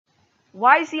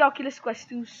Why is the Oculus Quest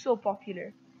 2 so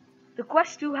popular? The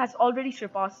Quest 2 has already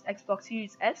surpassed Xbox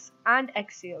Series S and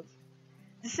X sales.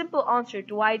 The simple answer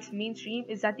to why it's mainstream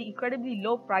is that the incredibly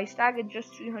low price tag at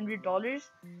just $300,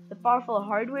 the powerful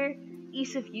hardware,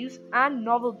 ease of use, and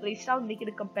novel playstyle make it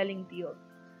a compelling deal.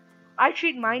 I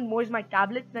treat mine more as my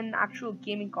tablet than an actual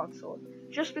gaming console,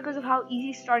 just because of how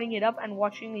easy starting it up and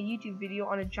watching a YouTube video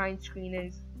on a giant screen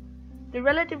is. The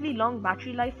relatively long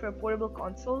battery life for a portable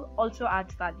console also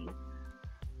adds value.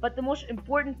 But the most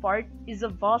important part is the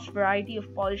vast variety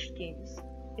of polished games,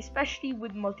 especially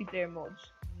with multiplayer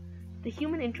modes. The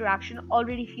human interaction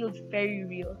already feels very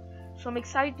real, so I'm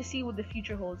excited to see what the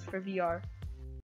future holds for VR.